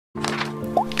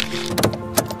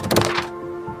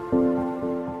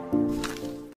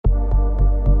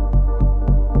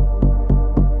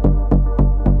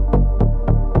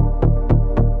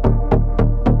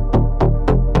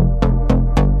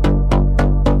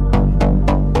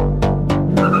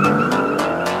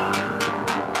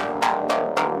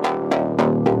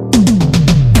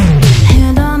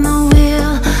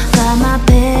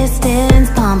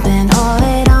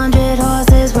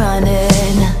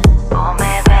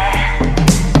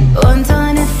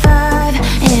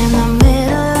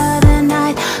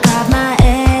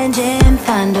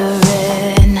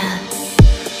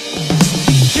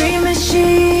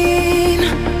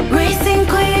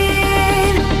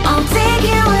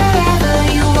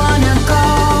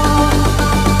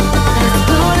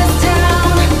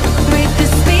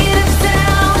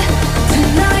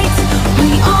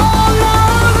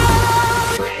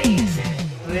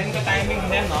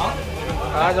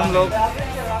लोग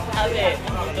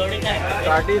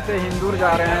शाकी से हिंदूर जा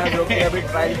रहे हैं, जो कि अभी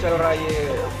ट्रायल चल रहा है। ये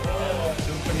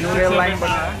न्यू रेल लाइन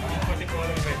बना है,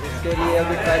 इसके लिए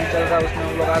अभी ट्रायल चल रहा है। उसमें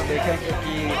हम लोग आज देखेंगे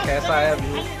कि कैसा है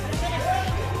व्यू।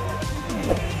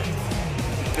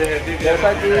 जैसा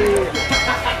कि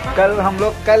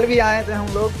कल भी आए थे हम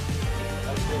लोग,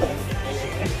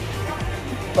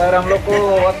 पर हम लोग को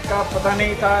वक्त का पता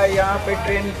नहीं था। यहाँ पे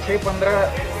ट्रेन 6:15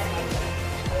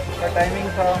 का टाइमिंग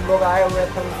था। हम लोग आए हुए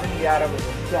थे उस दिन 11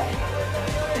 बजे, क्या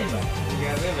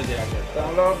 11 बजे आ गए, तो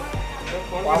हम लोग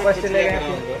वापस चले गए।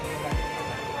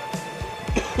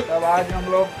 तब आज हम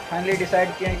लोग फाइनली डिसाइड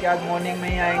किए कि आज मॉर्निंग में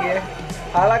ही आएंगे।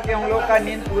 हालांकि हम लोग का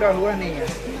नींद पूरा हुआ नहीं है।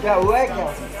 क्या हुआ है, क्या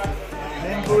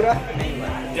नींद पूरा नहीं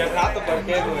हुआ?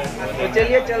 तो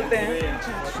चलिए चलते हैं।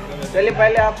 चलिए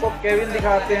पहले आपको केबिन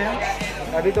दिखाते हैं।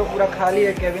 अभी तो पूरा खाली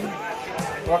है केबिन,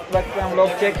 वक्त वक्त पे हम लोग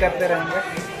चेक करते रहेंगे।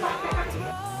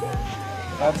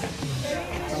 अब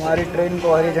हमारी ट्रेन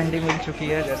को हरी झंडी मिल चुकी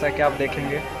है, जैसा कि आप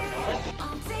देखेंगे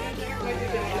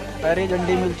हरी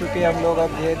झंडी मिल चुकी है। हम लोग अब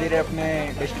धीरे धीरे अपने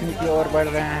डेस्टिनी की ओर बढ़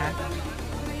रहे हैं।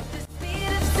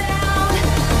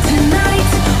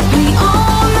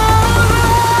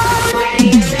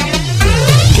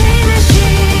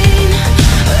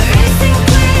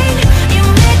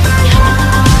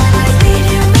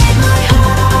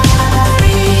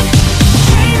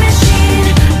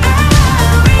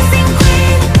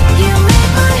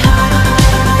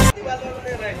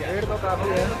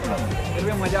 फिर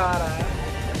भी मज़ा आ रहा है।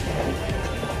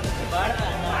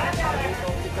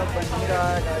 बन ही रहा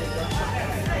है गाड़ी का।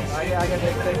 आगे आगे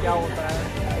देखते हैं क्या होता है।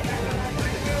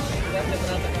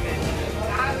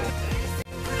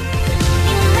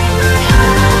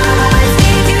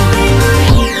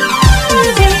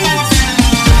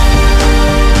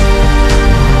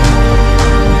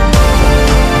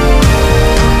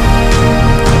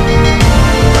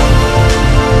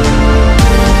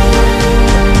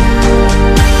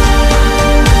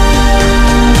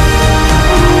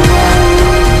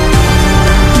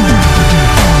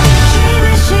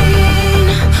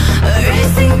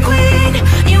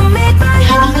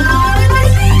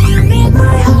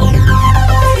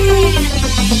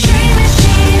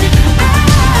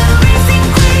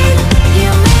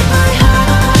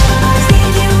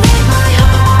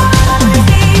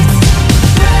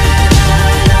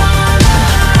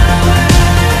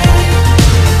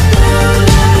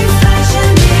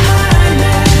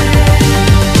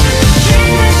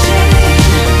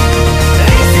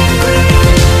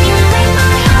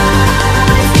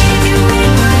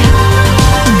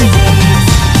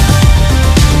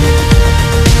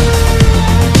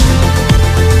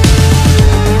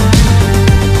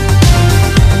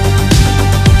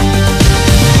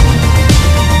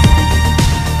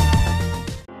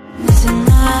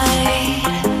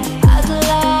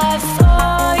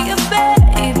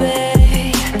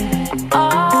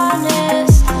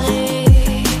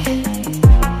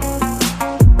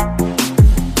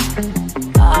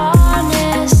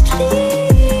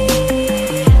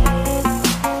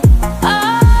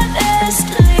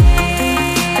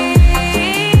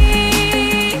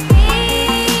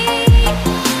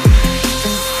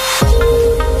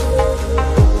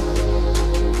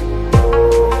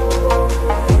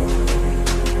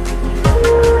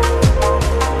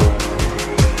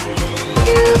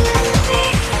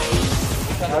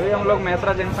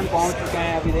 मेसरा जंक्शन पहुंच चुके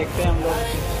हैं। अभी देखते हैं हम लोग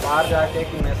बाहर जाके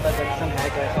कि मेसरा जंक्शन है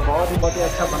कैसा। बहुत ही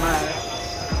अच्छा बना है।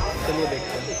 चलिए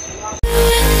देखते हैं।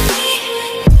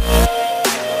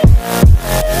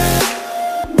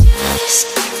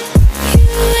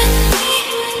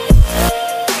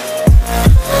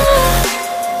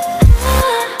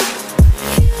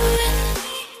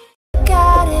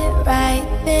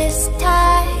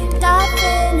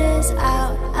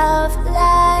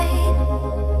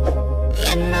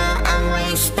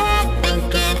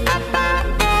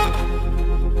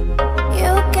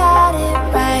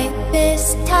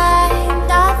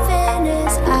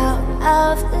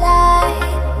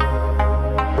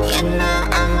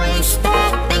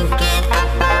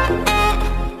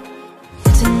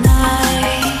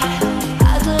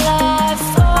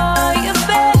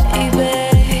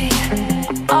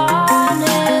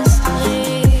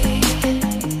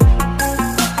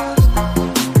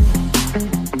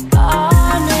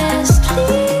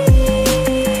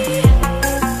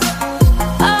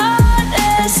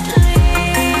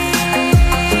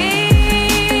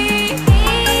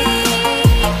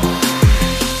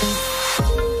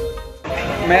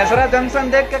 मेसरा जंक्शन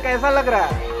देख के कैसा लग रहा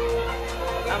है?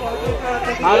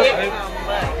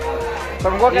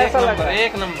 तुमको कैसा लग रहा है?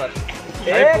 एक नंबर।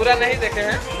 पूरा नहीं देखे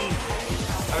हैं,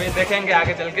 अभी देखेंगे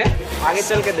आगे चल के। आगे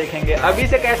चल के देखेंगे। अभी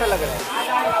से कैसा लग रहा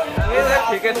है?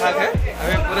 ठीक है ठाक है,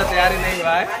 अभी पूरा तैयारी नहीं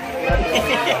हुआ है।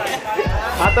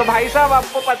 हाँ तो भाई साहब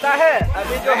आपको पता है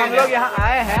अभी जो हम लोग यहाँ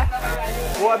आए हैं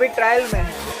वो अभी ट्रायल में है,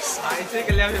 इसी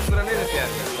के लिए अभी पूरा नहीं रहते हैं।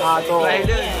 हाँ तो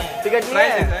टिकट नहीं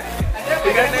है,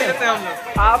 टिकट नहीं लेते हम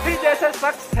लोग। आप ही जैसे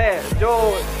शख्स है जो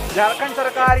झारखंड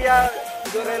सरकार या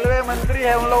जो रेलवे मंत्री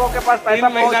है उन लोगों के पास पैसा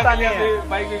पहुंचता नहीं है।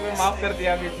 बाइक में माफ कर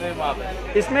दिया, अभी इसमें माफ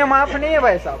है। इसमें माफ नहीं है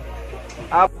भाई साहब।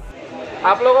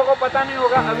 आप लोगों को पता नहीं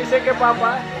होगा, अभिषेक के पापा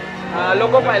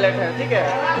लोको पायलट है, ठीक है।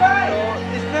 तो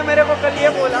इसने मेरे को कल ये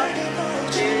बोला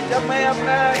कि जब मैं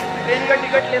अपना ट्रेन का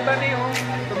टिकट लेता नहीं हूँ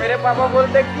तो मेरे पापा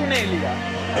बोलते क्यों नहीं लिया।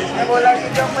 इसने बोला कि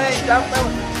जब मैं एग्जाम में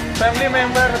फैमिली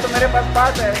मेम्बर है तो मेरे पास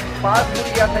पास है, पास भूल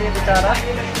गया था ये बेचारा।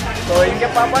 तो इनके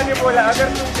पापा ने बोला अगर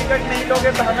तुम टिकट नहीं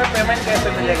लोगे तो हमें पेमेंट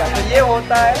कैसे मिलेगा। तो ये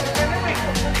होता है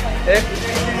एक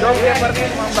जो पेपर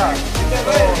मामला।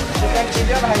 तो टिकट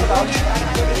कीजिए भाई साहब,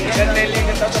 टिकट नहीं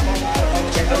लेंगे तब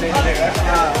पैसा नहीं मिलेगा।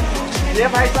 हाँ ये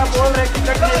भाई साहब बोल रहे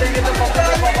टिकट नहीं लेंगे तो पापा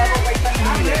को पैसा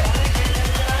नहीं मिलेगा।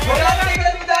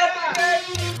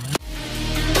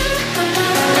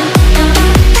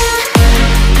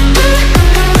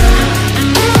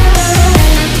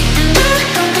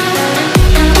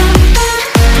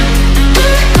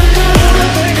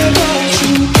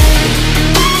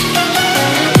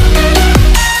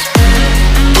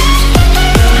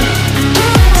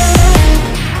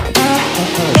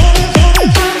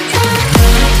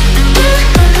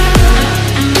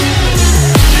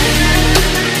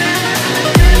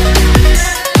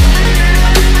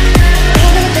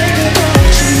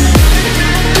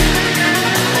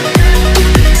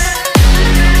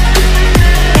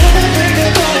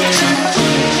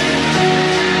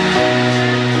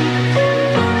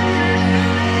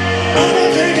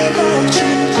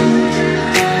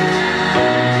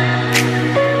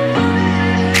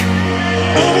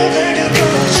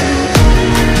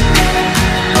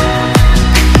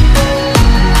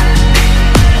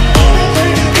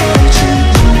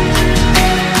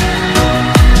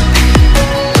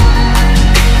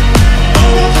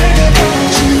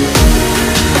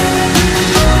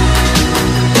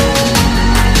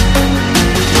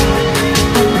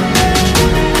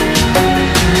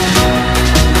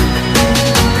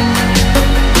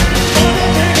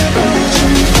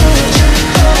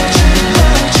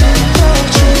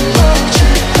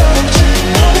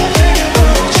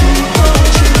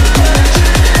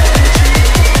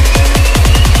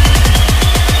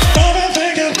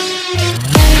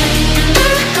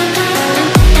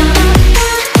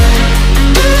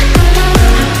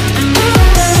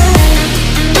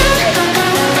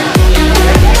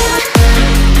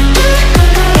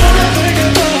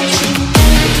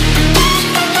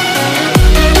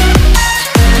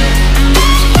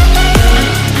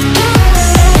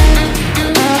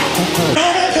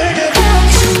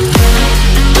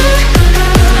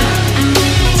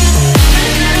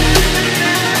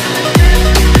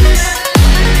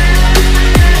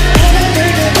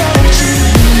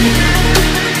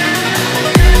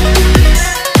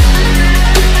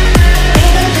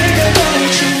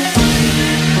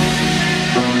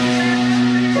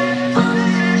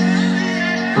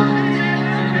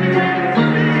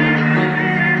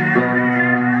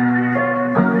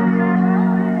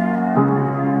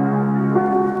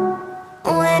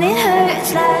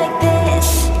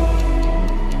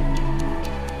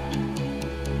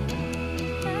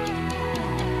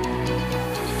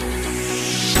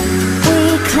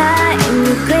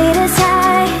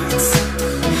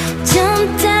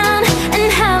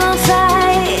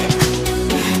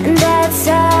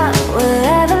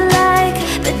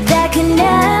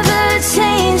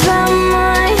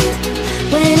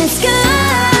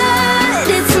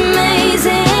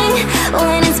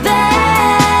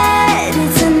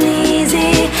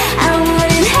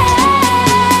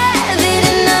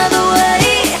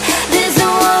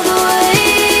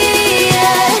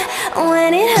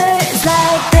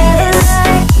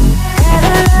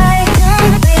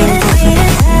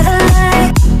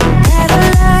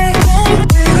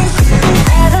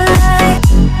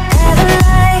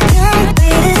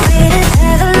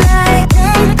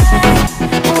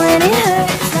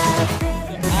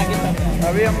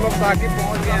 शाकी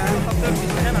पहुंच गए हैं।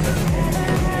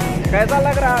 कैसा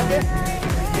लग रहा है?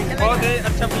 बहुत ही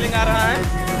अच्छा फीलिंग आ रहा है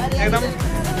एकदम।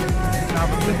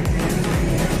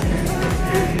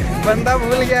 बंदा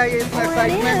भूल गया ये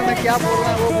एक्साइटमेंट में क्या बोल रहा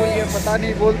है, वो भूल गया, पता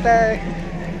नहीं बोलता है।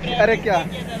 अरे क्या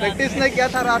प्रैक्टिस नहीं किया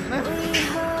था रात में,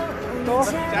 तो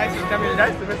चाय सुट्टा मिल जाए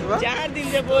सुबह सुबह। 4 दिन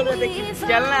से बोल रहे थे कि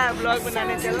चलना ब्लॉग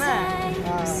बनाने चलना,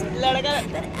 लड़का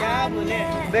क्या बोले।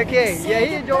 देखिए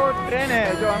यही जो ट्रेन है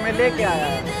जो हमें लेके आया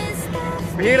है,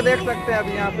 भीड़ देख सकते हैं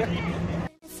अभी यहाँ पे।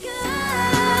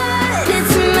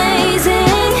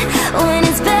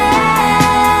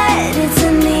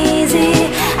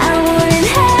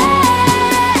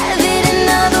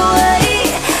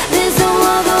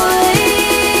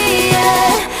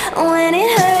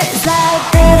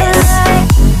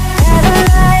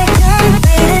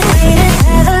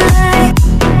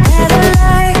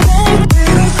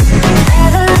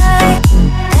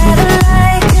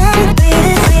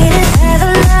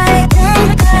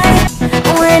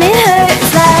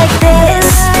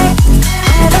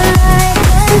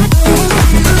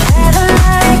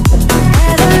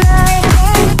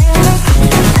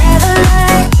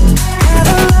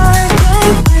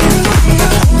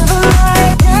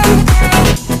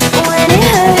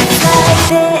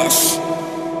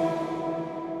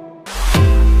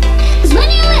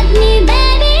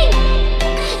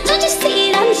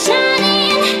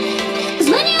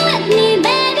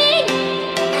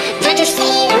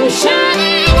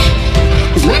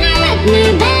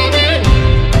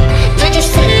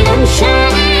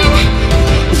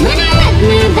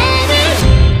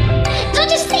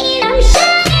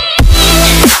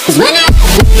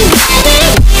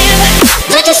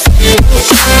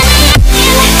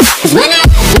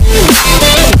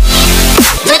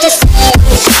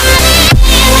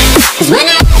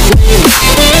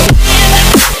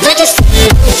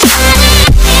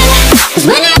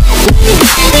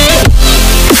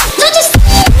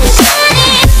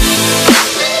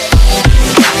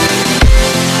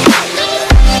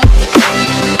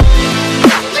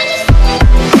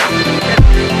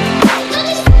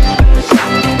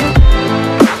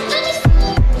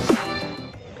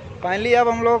 अब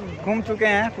हम लोग घूम चुके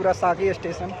हैं पूरा शाकी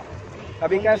स्टेशन।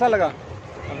 अभी कैसा लगा?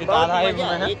 अभी बहुत आधा ही मजा,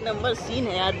 घूमे हैं। एक नंबर सीन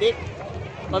है यार, देख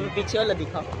अभी पीछे वाला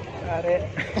दिखा। अरे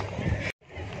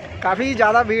काफ़ी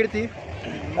ज़्यादा भीड़ थी।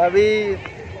 अभी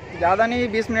ज़्यादा नहीं,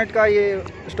 20 मिनट का ये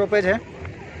स्टॉपेज है।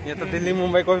 ये तो दिल्ली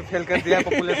मुंबई को भी फेल कर दिया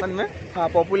पॉपुलेशन में। हाँ,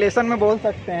 पॉपुलेशन में बोल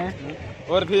सकते हैं।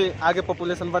 और भी आगे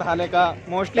पॉपुलेशन बढ़ाने का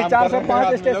मोस्टली काम 4 कर से रहे हैं 5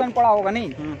 आदमी स्टेशन लोग। पड़ा होगा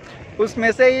नहीं,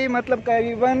 उसमें से ही मतलब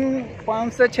करीबन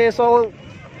 500 से 600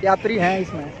 यात्री हैं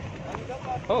इसमें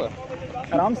होगा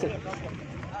आराम से।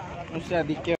 उससे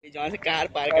अधिक के जहाँ से कार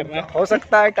पार करना है। हो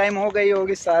सकता है टाइम हो गई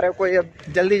होगी, सारे कोई अब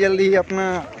जल्दी जल्दी अपना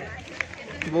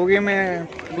बोगी में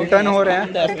रिटर्न हो रहे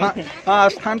हैं। हाँ, हाँ,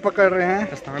 स्थान पकड़ रहे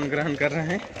हैं, स्थान ग्रहण कर रहे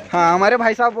हैं। हाँ हमारे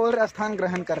भाई साहब बोल रहे हैं स्थान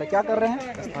ग्रहण कर रहे हैं। क्या कर रहे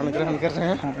हैं? स्थान ग्रहण कर रहे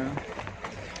हैं। हाँ,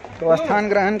 तो स्थान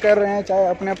ग्रहण कर रहे हैं, चाहे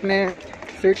अपने अपने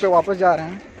सीट पे वापस जा रहे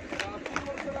हैं।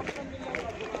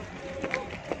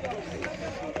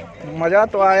 मज़ा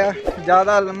तो आया,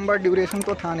 ज़्यादा लंबा ड्यूरेशन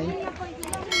तो था नहीं,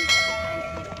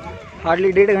 हार्डली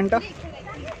 1.5 घंटा।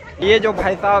 ये जो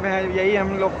भाई साहब हैं यही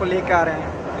हम लोग को लेके आ रहे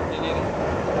हैं,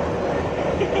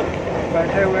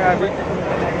 बैठे हुए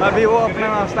हैं अभी वो अपना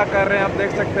नाश्ता कर रहे हैं। आप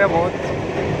देख सकते हैं बहुत